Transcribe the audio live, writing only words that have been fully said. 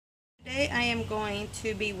Today I am going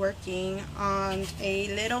to be working on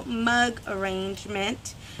a little mug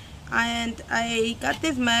arrangement, and I got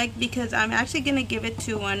this mug because I'm actually going to give it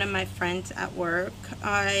to one of my friends at work.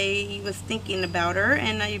 I was thinking about her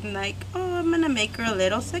and I'm like, oh, I'm going to make her a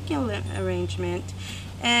little succulent arrangement.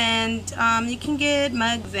 And you can get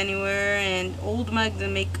mugs anywhere, and old mugs,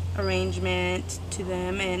 and make arrangements to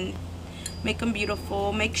them and make them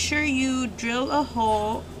beautiful. Make sure you drill a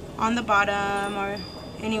hole on the bottom, or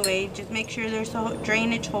anyway, just make sure there's a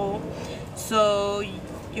drainage hole so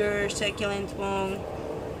your succulents won't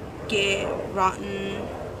get rotten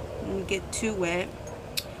and get too wet.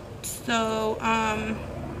 So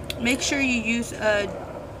make sure you use a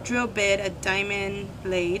drill bit, a diamond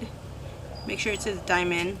blade. Make sure it says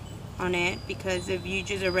diamond on it, because if you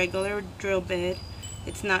use a regular drill bit,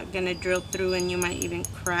 it's not gonna drill through and you might even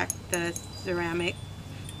crack the ceramic,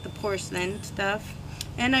 the porcelain stuff.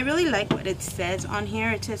 And I really like what it says on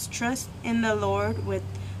here. It says, trust in the Lord with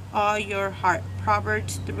all your heart,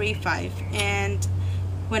 Proverbs 3:5. And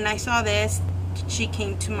when I saw this, she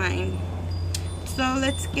came to mind. So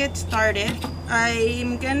let's get started.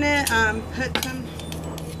 I'm gonna put some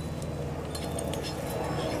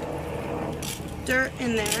dirt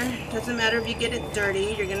in there. Doesn't matter if you get it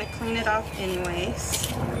dirty, you're gonna clean it off anyways.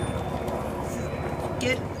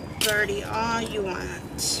 Get dirty all you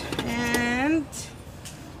want, and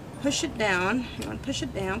push it down. You want to push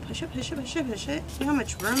it down, push it, push it, push it, push it. See how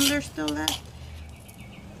much room there's still left?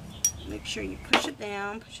 Make sure you push it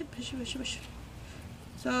down, push it, push it, push it, push it.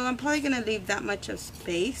 So I'm probably gonna leave that much of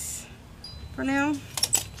space for now.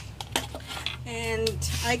 And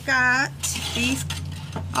I got these.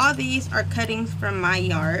 All these are cuttings from my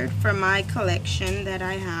yard, from my collection that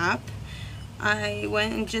I have. I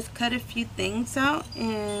went and just cut a few things out,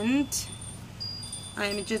 and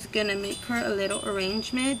I'm just gonna make her a little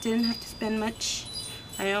arrangement. Didn't have to spend much.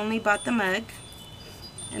 I only bought the mug,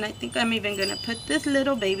 and I think I'm even gonna put this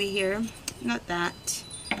little baby here, not that.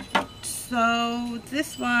 So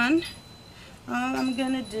this one, all I'm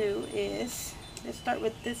gonna do is, let's start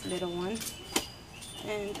with this little one.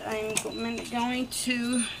 And I'm going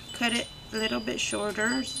to cut it a little bit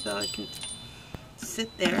shorter so it can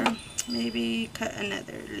sit there. Maybe cut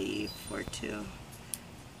another leaf or two.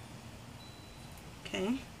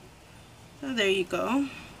 Okay, so there you go.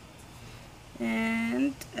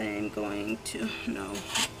 And I'm going to, no,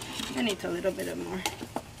 I need a little bit of more.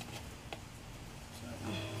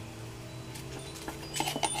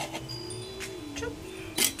 So,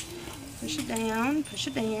 push it down, push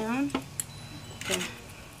it down. Okay.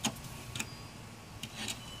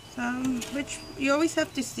 So, which you always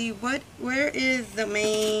have to see where is the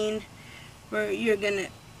main, where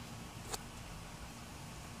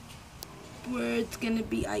it's gonna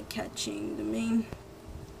be eye-catching, the main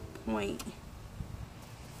point.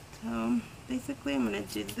 So basically I'm gonna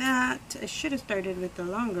do that. I should have started with the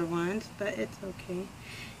longer ones, but it's okay.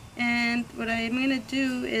 And what I'm gonna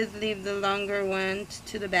do is leave the longer ones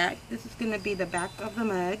to the back. This is gonna be the back of the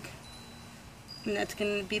mug, and that's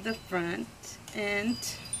going to be the front. And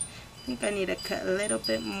I think I need to cut a little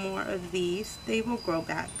bit more of these. They will grow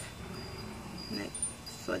back,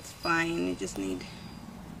 so it's fine. You just need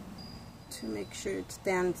to make sure it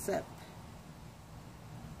stands up.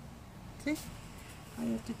 See? All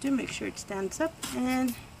you have to do, make sure it stands up,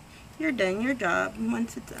 and you're done your job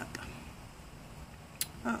once it's up.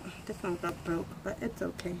 Oh, this one got broke, but it's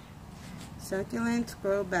okay. Succulents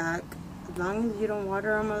grow back. As long as you don't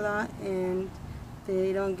water them a lot and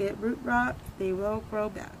they don't get root rot, they will grow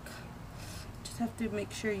back. Just have to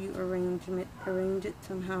make sure you arrange it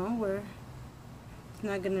somehow where it's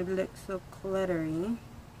not going to look so cluttery.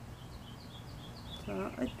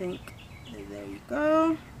 So I think there you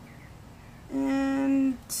go.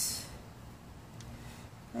 And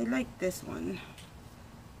I like this one.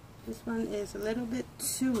 This one is a little bit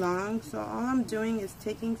too long, so all I'm doing is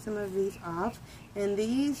taking some of these off, and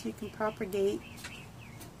these you can propagate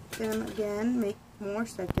them again, make more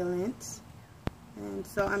succulents. And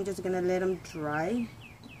so I'm just gonna let them dry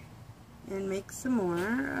and make some more.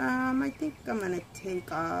 I think I'm gonna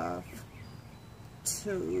take off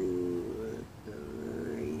 2,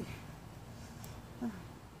 3.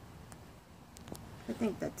 I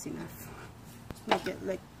think that's enough. Make it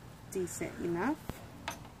look decent enough.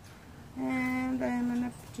 And I'm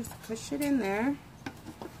gonna just push it in there,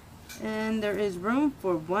 and there is room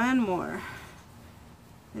for one more.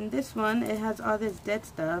 And this one, it has all this dead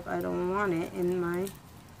stuff. I don't want it in my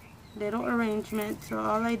little arrangement, so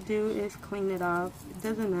all I do is clean it off. It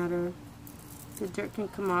doesn't matter, the dirt can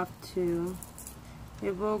come off too.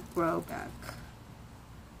 It will grow back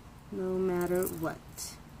no matter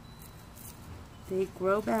what. They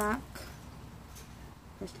grow back,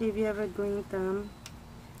 especially if you have a green thumb.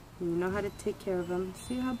 You know how to take care of them.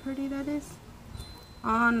 See how pretty that is?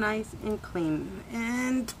 All nice and clean.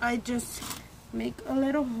 And I just make a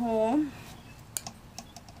little hole.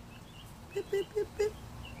 Beep, beep, beep, beep.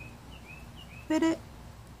 Fit it,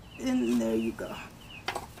 and there you go.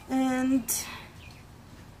 And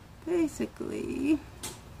basically,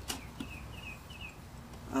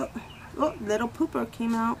 oh, little pooper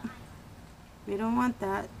came out. We don't want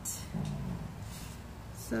that.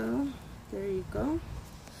 So there you go.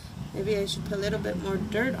 Maybe I should put a little bit more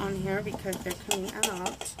dirt on here because they're coming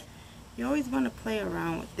out. You always want to play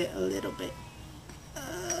around with it a little bit.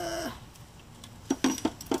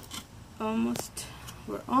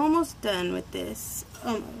 We're almost done with this.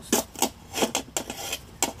 Almost.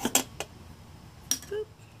 Boop.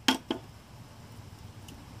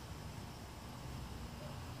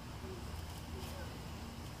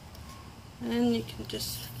 And you can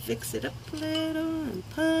just fix it up a little and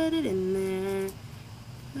put it in there.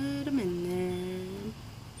 Put them in there.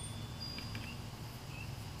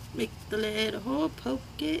 Make the little hole, poke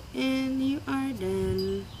it, and you are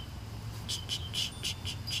done.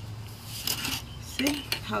 See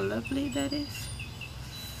how lovely that is?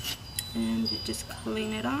 And you just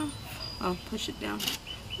clean it off. Oh, push it down.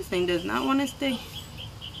 This thing does not want to stay.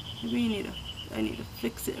 Maybe I need to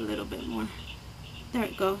fix it a little bit more. There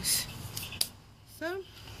it goes. So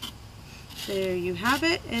there you have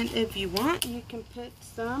it. And if you want, you can put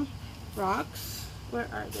some rocks. Where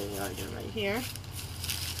are they? They're right here.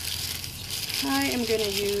 I am going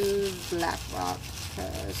to use black rock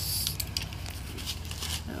because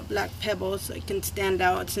black pebbles so it can stand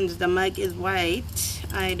out. Since the mug is white,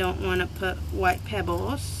 I don't want to put white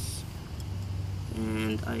pebbles.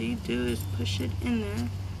 And all you do is push it in there.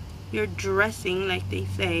 You're dressing, like they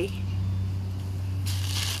say.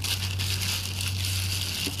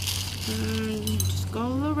 And just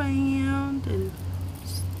go around and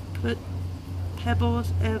put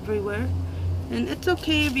pebbles everywhere. And it's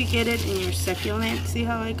okay if you get it in your succulent. See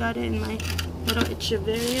how I got it in my little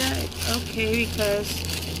echeveria? It's okay because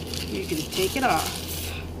you can take it off.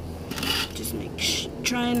 Just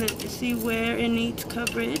trying to see where it needs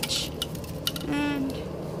coverage. And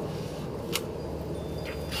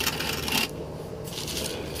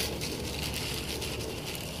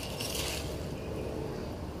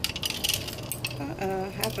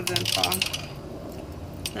half of them fall.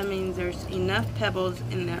 That means there's enough pebbles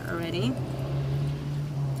in there already.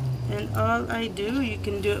 And all I do, you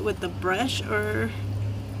can do it with a brush or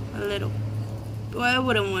a little, well, I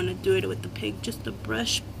wouldn't want to do it with the pig, just a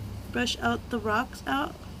brush out the rocks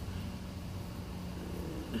out,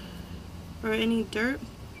 or any dirt.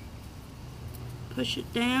 Push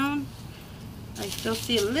it down. I still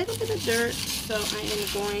see a little bit of dirt, so I am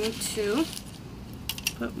going to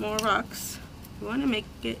put more rocks. You want to make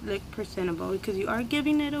it look presentable because you are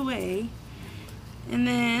giving it away. And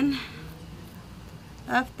then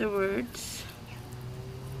afterwards,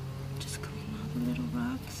 just clean all the little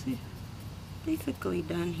rocks. You're basically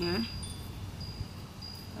done here.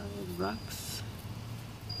 All those rocks.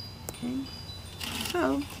 Okay.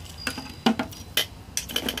 So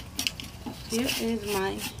here is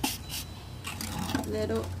my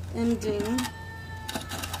little ending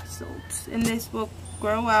results, and this will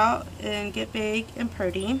grow out and get big and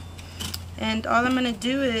pretty. And all I'm going to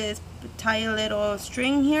do is tie a little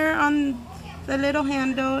string here on the little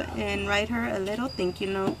handle and write her a little thank you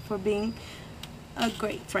note for being a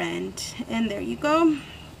great friend. And there you go.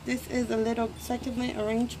 This is a little succulent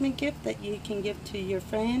arrangement gift that you can give to your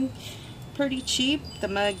friend. Pretty cheap. The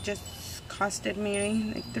mug just costed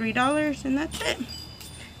me like $3 and that's it.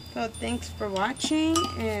 So thanks for watching,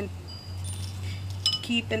 and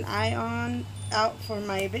keep an eye out for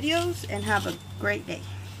my videos, and have a great day.